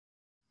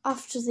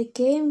After the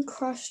game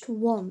crashed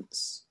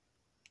once,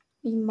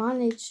 we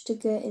managed to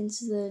get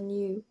into the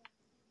new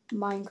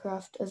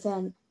Minecraft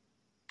event,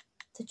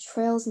 the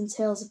Trails and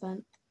Tales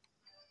event.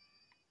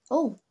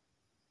 Oh,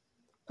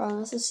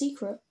 apparently that's a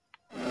secret.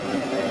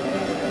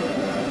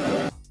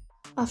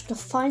 After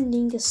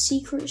finding a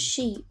secret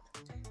sheep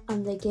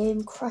and the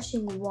game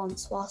crashing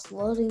once whilst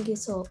loading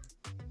it up,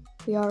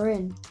 we are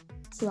in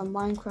to the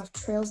Minecraft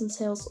Trails and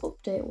Tales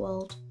update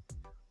world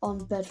on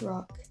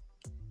Bedrock.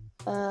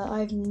 I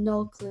have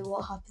no clue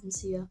what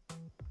happens here,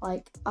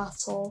 like at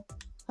all.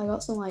 I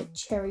got some like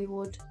cherry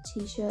wood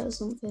t-shirt or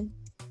something.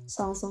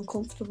 Sounds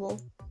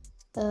uncomfortable.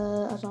 I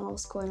don't know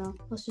what's going on.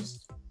 Let's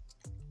just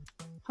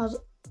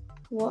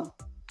what?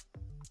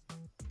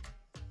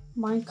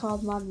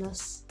 Minecraft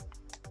madness.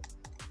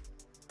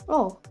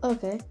 Oh,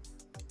 okay.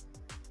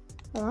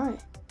 Alright.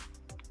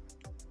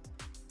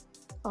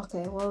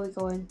 Okay, where are we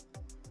going?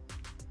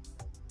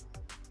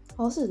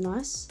 Oh, this is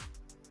nice.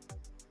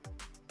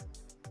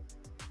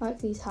 I like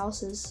these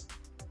houses.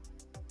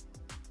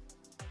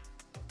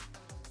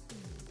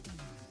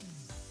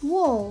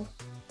 Whoa!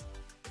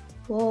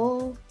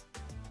 Whoa!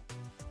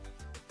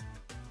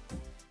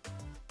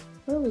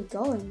 Where are we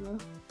going, bro?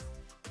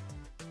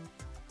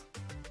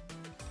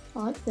 I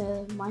like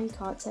the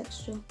minecart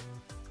texture.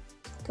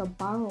 It's like a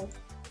barrel.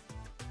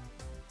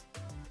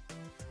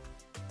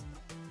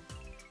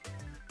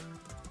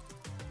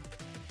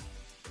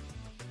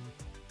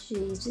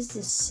 Jeez, this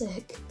is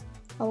sick.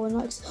 I will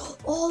not.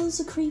 Oh, there's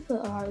a creeper.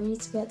 Alright, we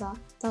need to get that.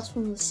 That's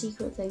one of the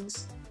secret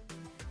things.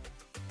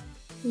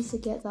 We need to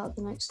get that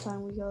the next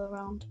time we go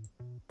around.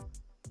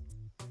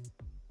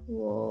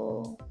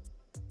 Whoa.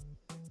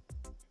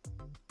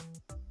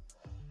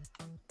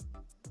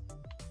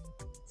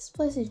 This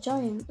place is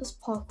giant. There's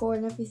parkour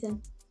and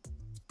everything.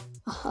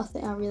 I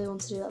think I really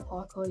want to do that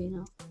parkour, you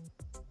know.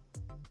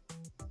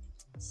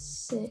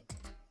 Sick.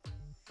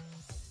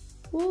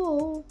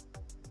 Whoa.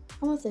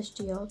 I'm with this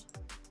geode.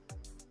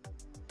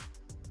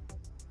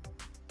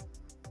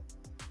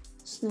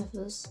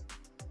 Sniffers.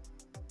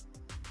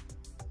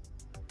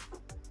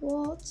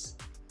 What?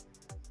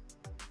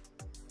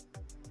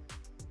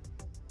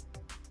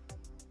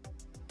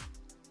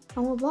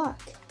 And we're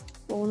back.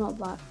 Well, we're not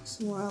back.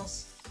 Somewhere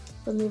else.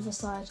 On the other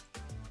side.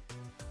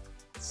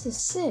 This is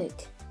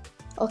sick.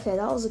 Okay,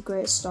 that was a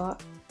great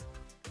start.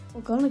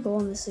 We're gonna go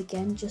on this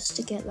again just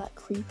to get that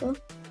creeper.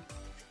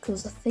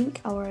 Because I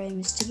think our aim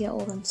is to get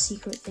all them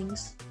secret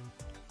things.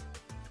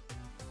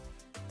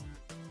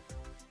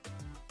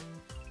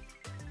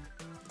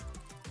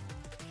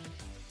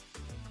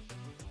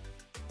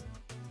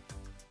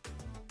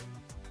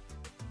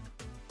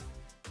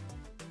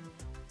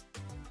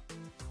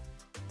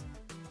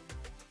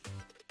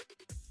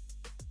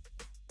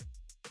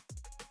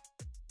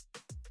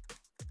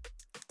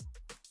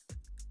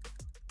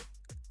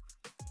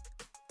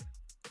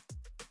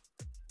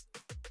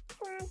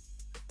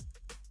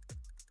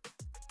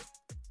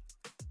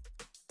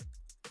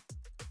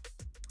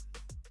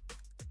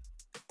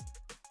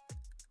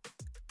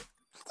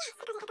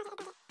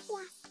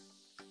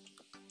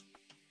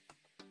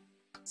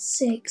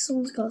 Sick,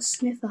 someone's got a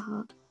sniffer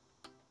hat.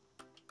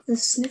 The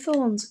sniffer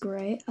one's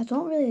great. I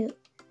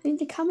think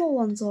the camel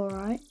one's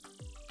alright.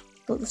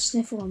 But the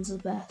sniffer one's the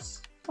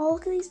best. Oh,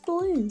 look at these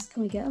balloons.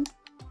 Can we get them?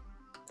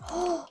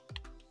 Oh!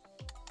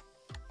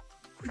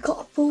 We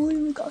got a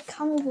balloon, we got a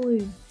camel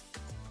balloon.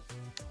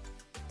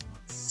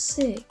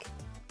 Sick.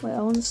 Wait,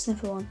 I want a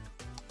sniffer one.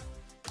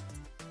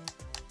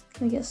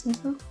 Can we get a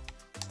sniffer?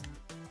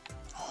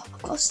 Oh,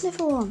 I've got a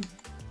sniffer one.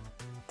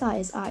 That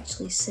is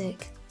actually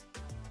sick.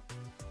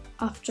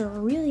 After a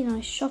really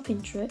nice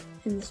shopping trip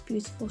in this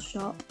beautiful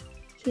shop,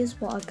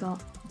 here's what I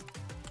got.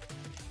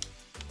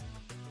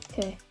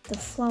 Okay, the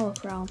flower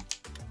crown.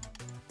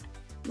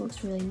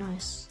 Looks really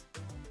nice,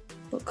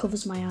 but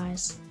covers my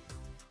eyes.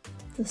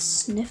 The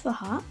sniffer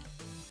hat,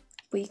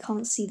 but you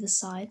can't see the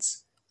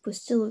sides, but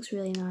still looks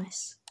really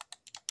nice.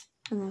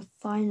 And then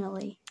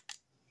finally,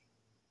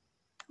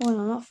 oh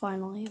no, not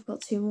finally, I've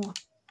got two more.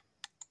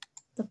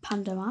 The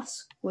panda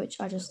mask, which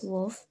I just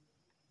love.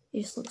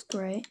 It just looks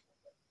great.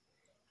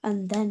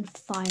 And then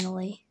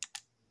finally,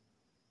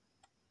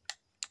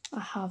 I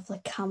have the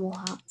camel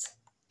hat,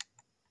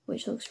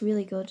 which looks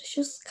really good. It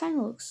just kind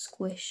of looks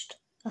squished.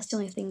 That's the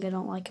only thing I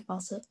don't like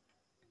about it.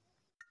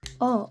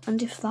 Oh,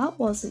 and if that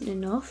wasn't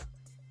enough,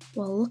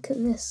 well, look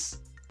at this.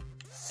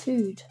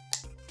 Food.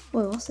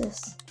 Wait, what's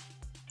this?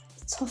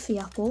 A toffee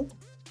apple.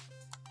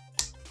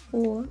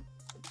 Or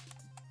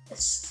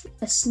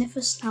a sniffer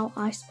snout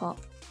ice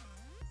pop.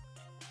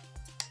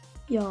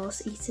 Yo,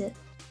 let's eat it.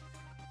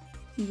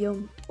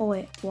 Yum. Oh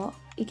wait, what?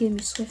 It gave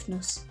me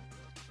swiftness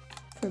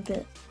for a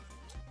bit.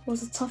 What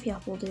does a toffee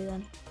apple do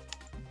then?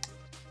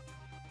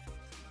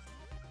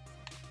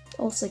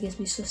 Also gives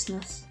me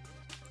swiftness.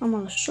 I'm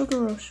on a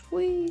sugar rush.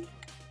 Whee!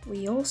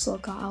 We also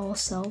got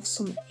ourselves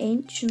some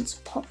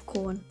ancient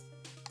popcorn.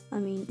 I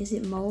mean, is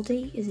it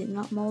mouldy? Is it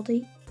not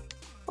mouldy?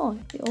 Oh,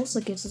 it also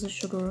gives us a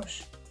sugar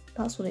rush.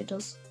 That's what it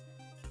does.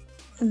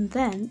 And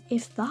then,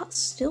 if that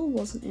still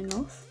wasn't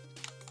enough,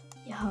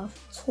 you have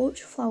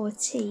torchflower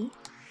tea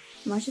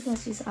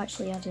Magikarp is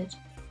actually added.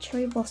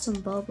 Cherry Blossom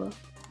Boba.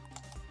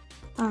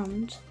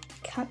 And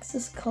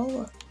Cactus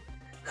Cola.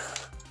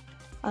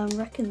 I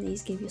reckon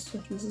these give you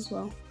swiftness as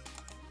well.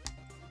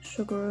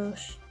 Sugar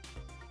Rush.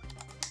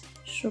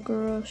 Sugar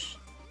Rush.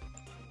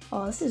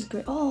 Oh, this is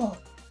great. Oh,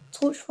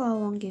 Torchflower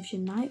one gives you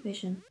night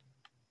vision.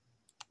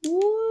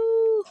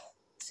 Woo!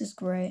 This is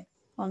great,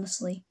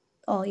 honestly.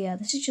 Oh yeah,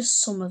 this is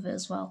just some of it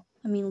as well.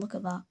 I mean, look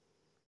at that.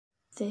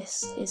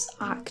 This is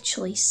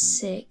actually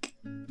sick.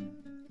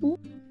 Ooh.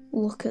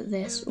 Look at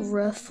this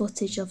rare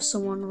footage of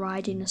someone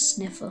riding a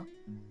sniffer.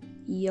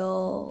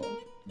 Yo,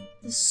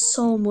 there's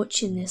so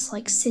much in this,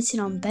 like sitting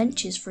on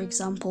benches, for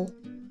example.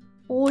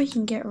 Or you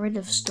can get rid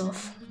of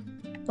stuff,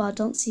 but I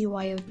don't see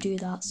why you would do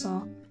that,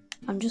 so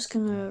I'm just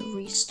gonna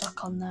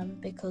restock on them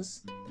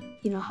because,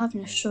 you know,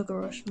 having a sugar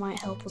rush might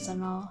help us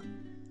on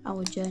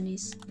our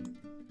journeys.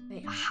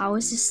 Wait, how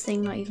is this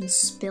thing not even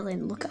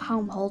spilling? Look at how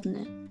I'm holding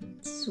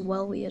it. This is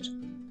well weird.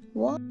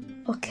 What?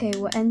 Okay,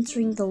 we're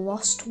entering the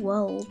Lost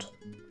World.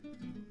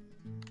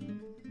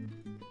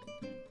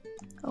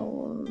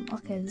 Oh,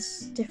 okay,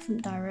 there's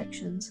different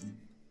directions.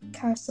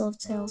 Carousel of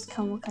Tales,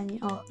 Camel Canyon.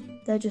 Oh,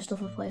 they're just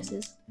other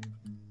places.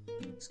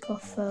 Let's go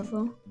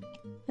further.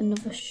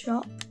 Another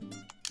shop.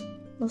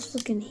 Let's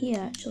look in here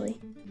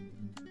actually.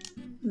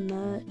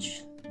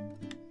 Merch.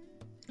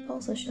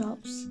 Lots of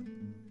shops.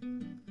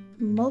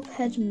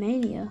 Mobhead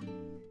Mania.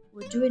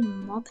 We're doing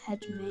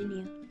Mobhead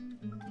Mania.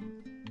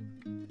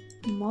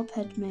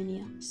 Mobhead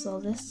Mania. So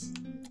this.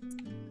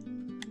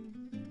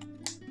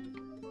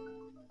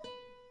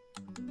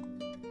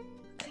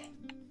 Okay.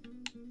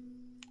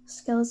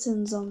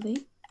 Skeleton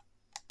Zombie.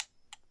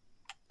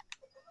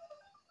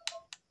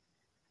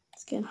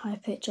 It's getting high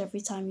pitch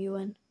every time you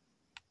win.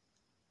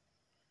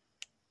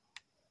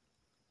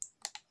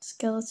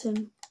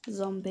 Skeleton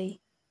Zombie.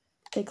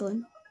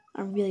 Piglin.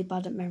 I'm really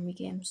bad at memory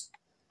games.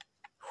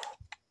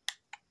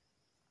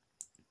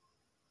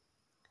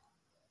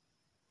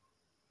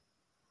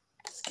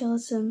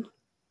 Skeleton,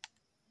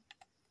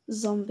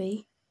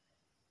 Zombie,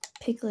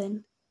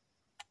 Piglin,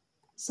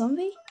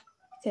 Zombie?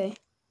 Okay.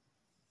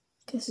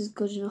 This is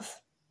good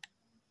enough.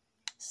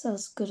 It's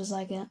as good as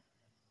I get.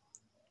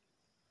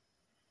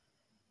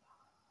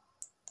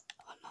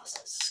 Oh no,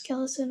 so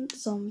Skeleton,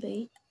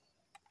 Zombie,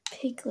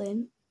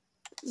 Piglin,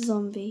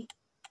 Zombie,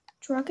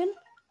 Dragon?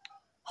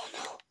 Oh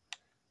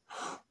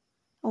no.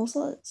 I want to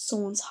let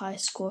someone's high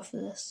score for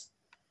this.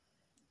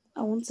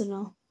 I want to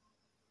know.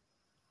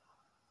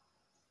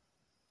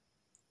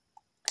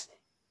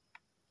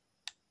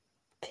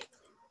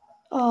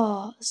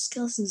 Oh,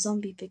 Skeleton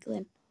Zombie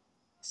Piglin.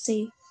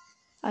 See,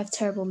 I have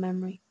terrible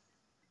memory.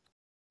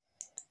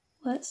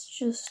 Let's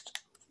just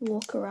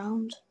walk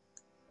around.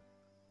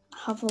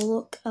 Have a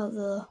look at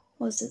the,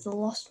 what is it, the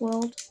Lost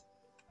World?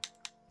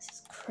 This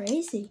is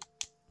crazy,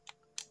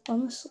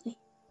 honestly.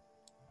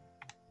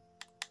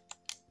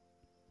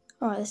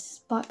 Alright, this is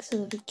back to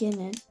the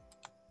beginning.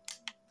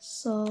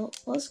 So,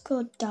 let's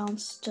go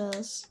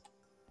downstairs.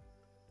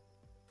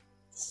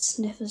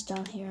 Sniffer's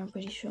down here, I'm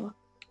pretty sure.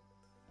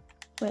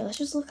 Wait, let's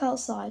just look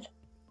outside.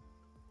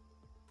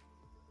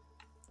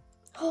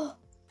 Oh,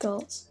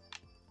 goats.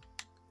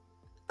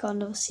 Got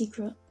another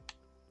secret.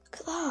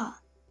 Look at that.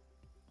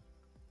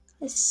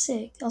 That's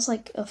sick. That's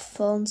like a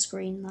phone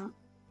screen, that.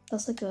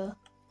 That's like a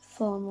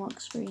phone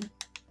lock screen.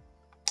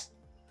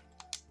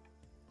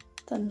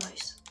 That's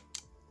nice.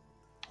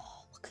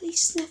 Oh, look at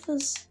these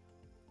sniffers.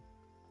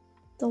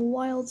 The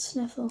wild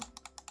sniffer.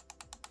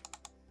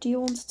 Do you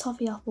want a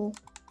toffee apple?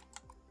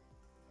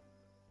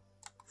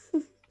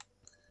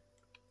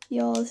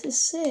 Yo, this is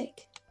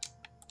sick.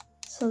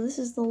 So this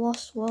is the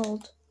Lost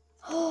World.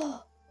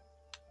 Oh,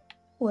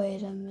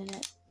 wait a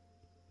minute.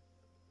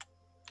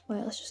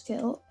 Wait, let's just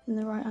get up in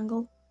the right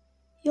angle.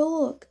 Yo,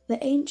 look,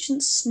 the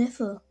ancient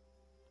sniffer.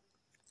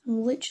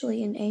 I'm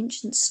literally an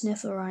ancient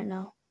sniffer right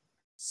now.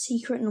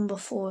 Secret number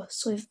 4.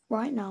 So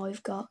right now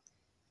we've got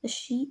the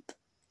sheep,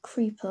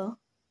 creeper,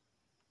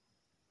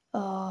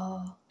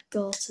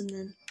 goat, and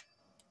then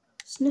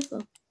sniffer.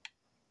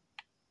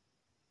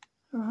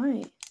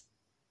 Alright.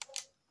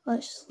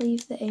 Let's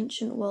leave the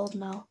ancient world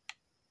now.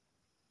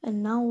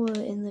 And now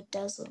we're in the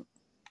desert.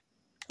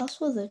 That's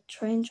where the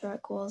train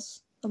track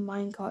was. The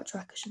minecart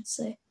track, I should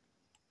say.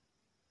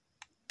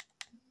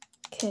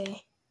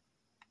 Okay.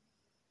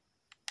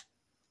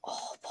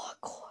 Oh,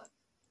 parkour.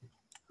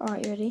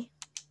 Alright, you ready?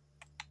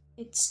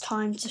 It's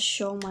time to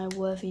show my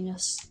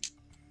worthiness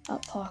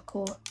at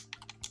parkour.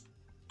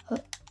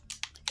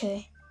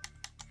 Okay.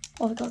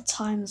 Oh, we got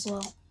time as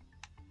well.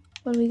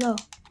 Where do we go?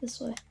 This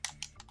way.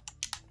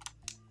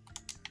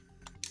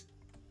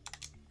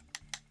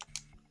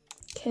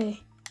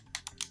 Okay.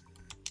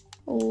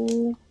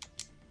 Oh.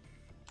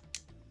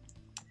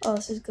 Oh,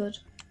 this is good.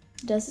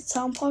 Desert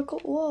Town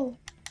parkour. Whoa.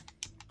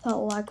 That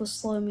lag was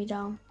slowing me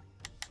down.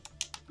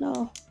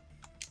 No.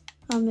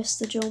 I missed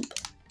the jump.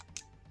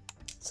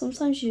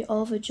 Sometimes you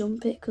over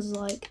jump it because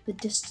like the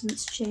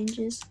distance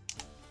changes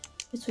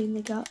between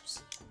the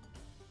gaps.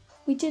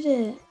 We did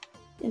it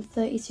in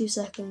 32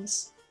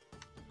 seconds.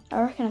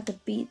 I reckon I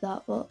could beat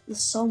that, but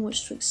there's so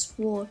much to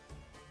explore.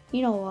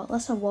 You know what?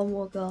 Let's have one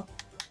more go.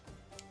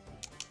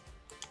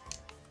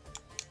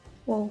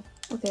 Whoa,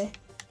 okay.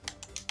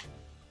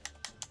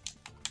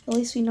 At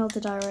least we know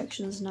the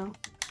directions now.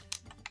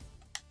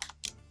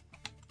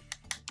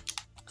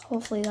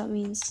 Hopefully that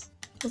means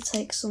we'll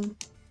take some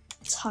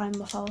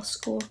time off our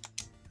score.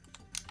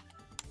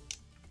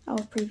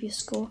 Our previous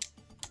score.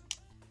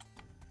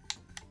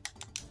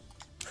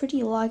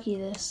 Pretty laggy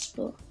this,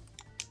 but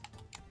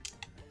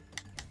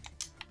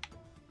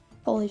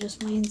probably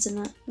just my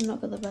internet. I'm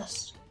not got the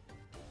best.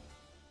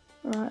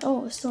 Right,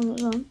 oh, it's still not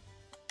done.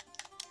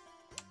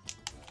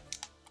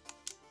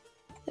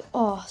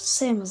 Oh,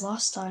 same as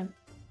last time.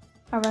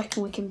 I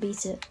reckon we can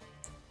beat it.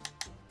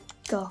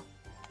 Go.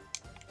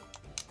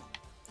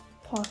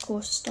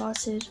 Parkour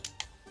started.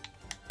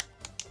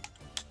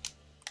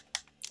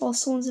 Oh,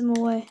 someone's in my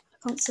way.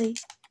 I can't see.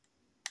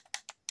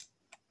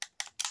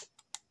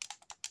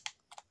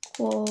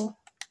 Whoa.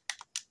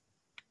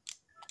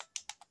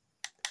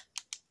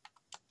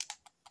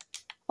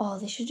 Oh,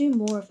 they should do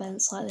more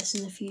events like this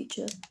in the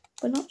future,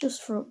 but not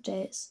just for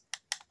updates.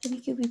 I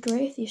think it would be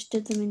great if they just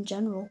did them in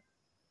general.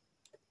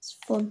 It's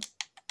fun.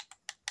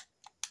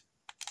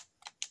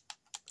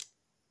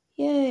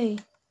 Yay!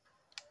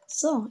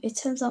 So, it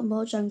turns out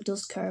Mojang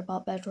does care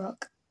about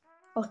Bedrock.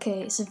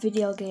 Okay, it's a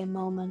video game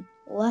moment.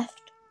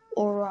 Left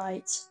or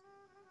right?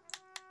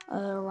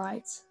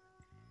 Right.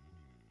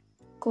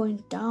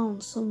 Going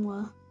down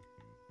somewhere.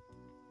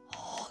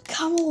 Oh,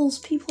 camels!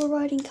 People are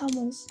riding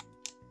camels.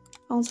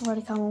 I want to ride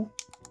a camel.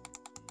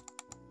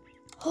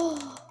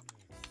 Oh,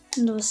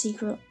 another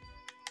secret.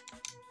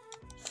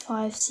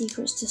 5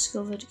 secrets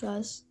discovered,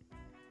 guys.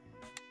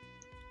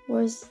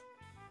 Where's...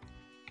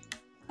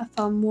 I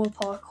found more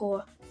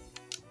parkour.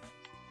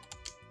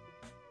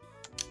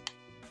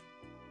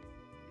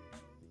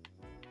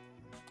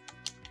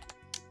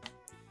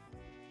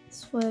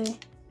 This way.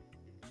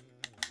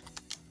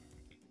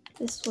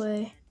 This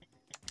way.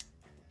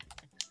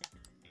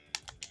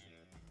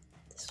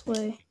 This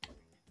way.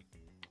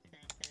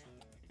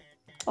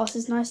 Oh, this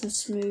is nice and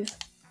smooth.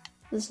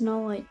 There's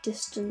no like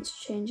distance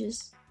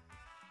changes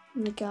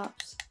in the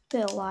gaps.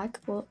 Bit of lag,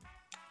 but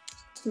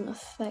it doesn't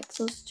affect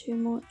us too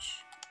much.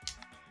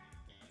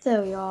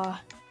 There we are.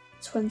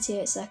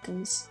 28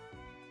 seconds.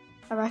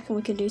 I reckon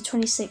we can do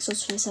 26 or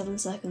 27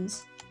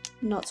 seconds.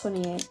 Not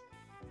 28.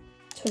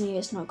 28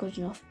 is not good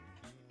enough.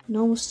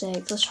 No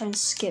mistake, let's try and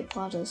skip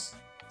ladders.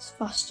 It's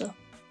faster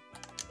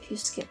if you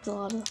skip the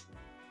ladder.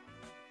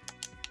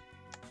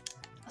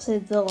 I say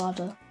the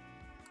ladder.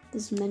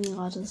 There's many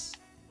ladders.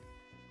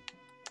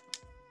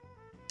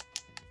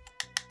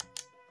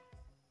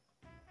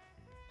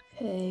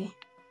 Okay,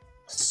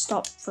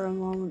 stop for a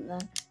moment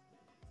then.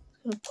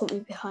 It's gonna put me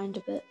behind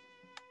a bit.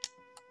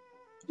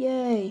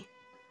 Yay!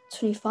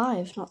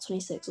 25, not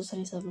 26 or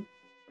 27.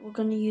 We're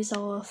gonna use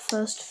our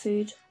first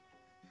food.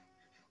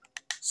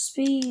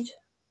 Speed!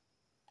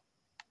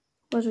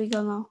 Where do we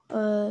go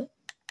now?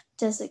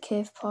 Desert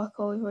Cave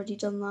Parkour, we've already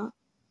done that.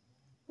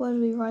 Where do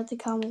we ride the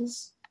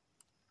camels?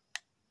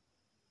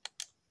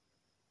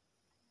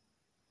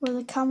 Where are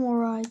the camel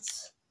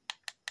rides?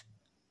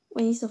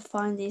 We need to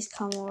find these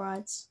camel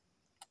rides.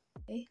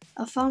 Okay.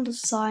 I found a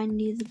sign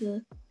near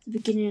the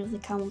beginning of the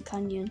Camel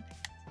Canyon.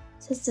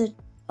 It says the...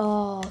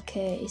 Oh,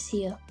 okay, it's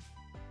here.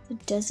 The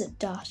Desert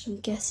Dash. I'm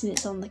guessing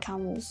it's on the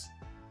camels.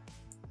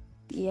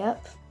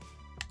 Yep.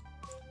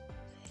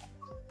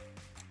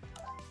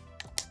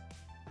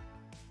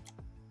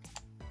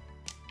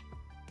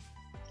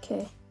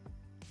 Okay.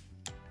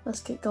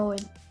 Let's get going.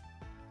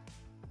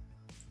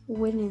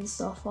 Winning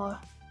so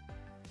far.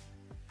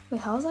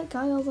 Wait, how's that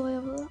guy all the way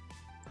over there?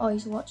 Oh,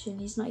 he's watching.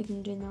 He's not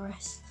even doing the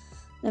race.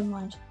 Never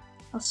mind.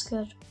 I was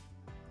scared.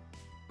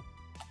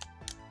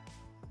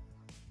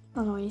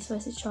 Oh no, you're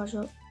supposed to charge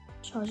up.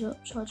 Charge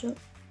up, charge up.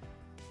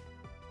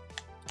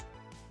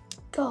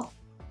 Go!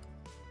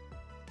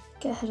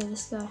 Get ahead of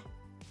this guy.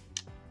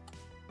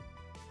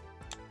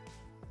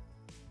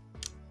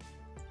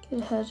 Get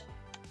ahead.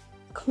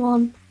 Come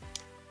on.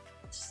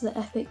 This is the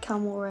epic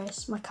camel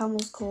race. My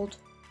camel's called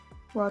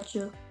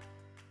Roger.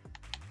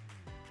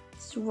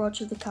 It's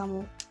Roger the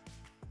camel.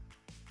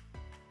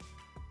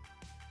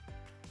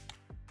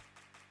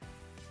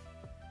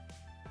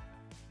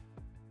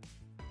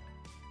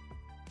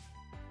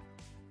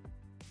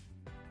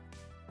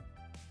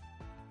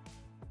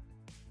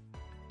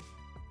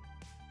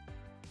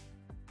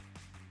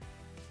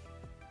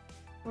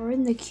 We're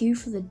in the queue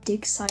for the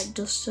dig site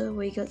duster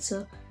where you get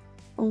to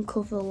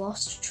uncover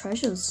lost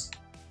treasures.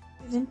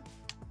 Moving.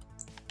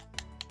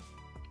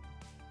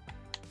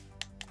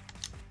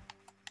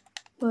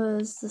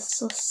 Where's the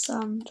sus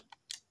sand?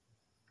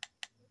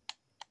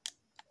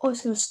 Oh,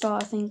 it's gonna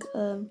start, I think,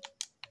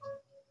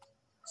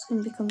 it's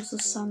gonna become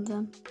sus sand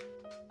then.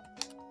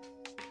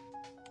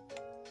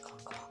 Come on,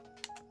 come on.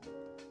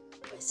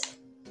 Where is it?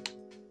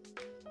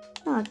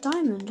 Ah,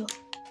 diamond.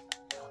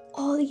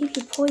 Oh, they give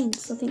you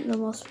points. I think the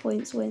most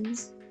points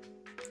wins.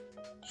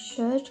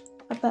 Sherd?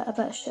 I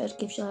bet Sherd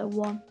gives you like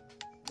 1,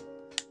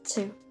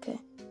 2, okay.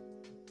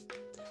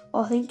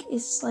 Oh, I think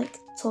it's like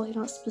talking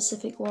about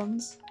specific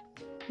ones.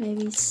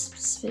 maybe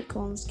specific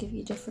ones give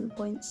you different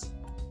points.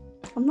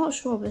 I'm not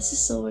sure, but this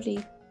is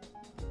already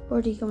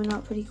coming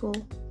out pretty cool.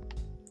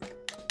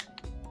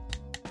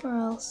 Where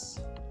else?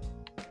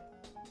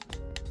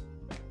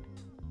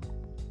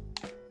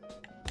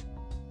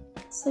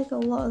 It's like a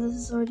lot of this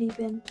has already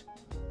been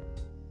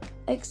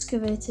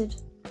excavated.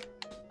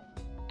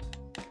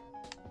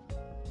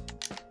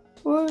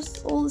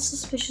 Where's all the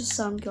suspicious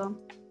sound gone?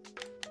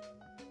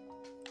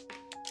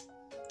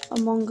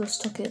 Among Us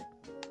took it.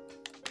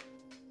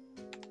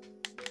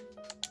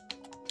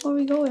 Where are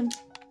we going?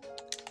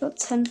 Got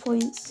 10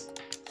 points.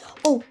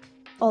 Oh,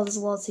 there's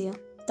a lot here.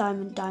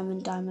 Diamond,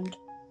 diamond, diamond.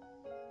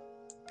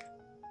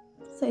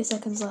 30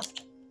 seconds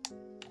left.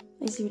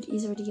 He's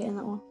already getting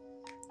that one.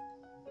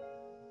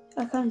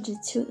 I kind of did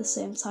two at the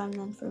same time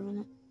then for a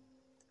minute.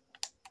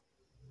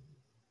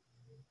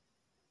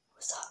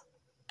 What's that?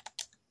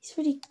 He's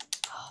already...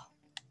 Oh.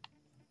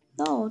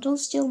 No, don't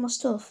steal my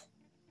stuff.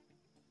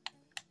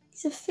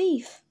 He's a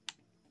thief.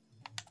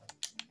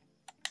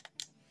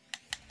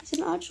 He's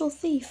an actual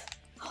thief.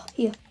 Oh,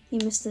 here, he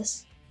missed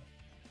this.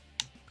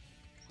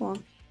 Come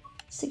on.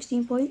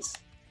 16 points.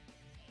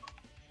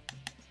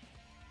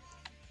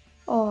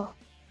 Oh,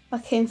 I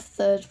came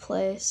third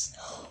place.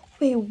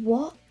 Wait,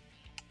 what?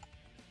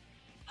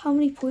 How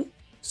many points?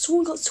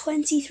 Someone got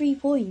 23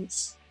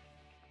 points.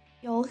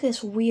 Yo, look at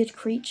this weird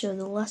creature,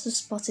 the lesser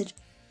spotted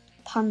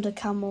panda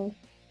camel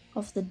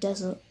of the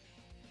desert.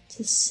 This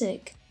is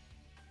sick.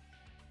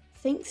 I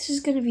think this is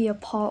going to be a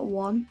part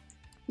 1.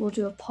 We'll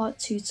do a part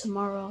 2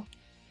 tomorrow,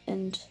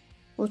 and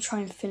we'll try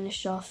and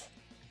finish off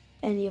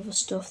any other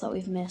stuff that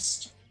we've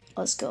missed.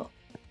 Let's go.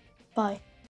 Bye.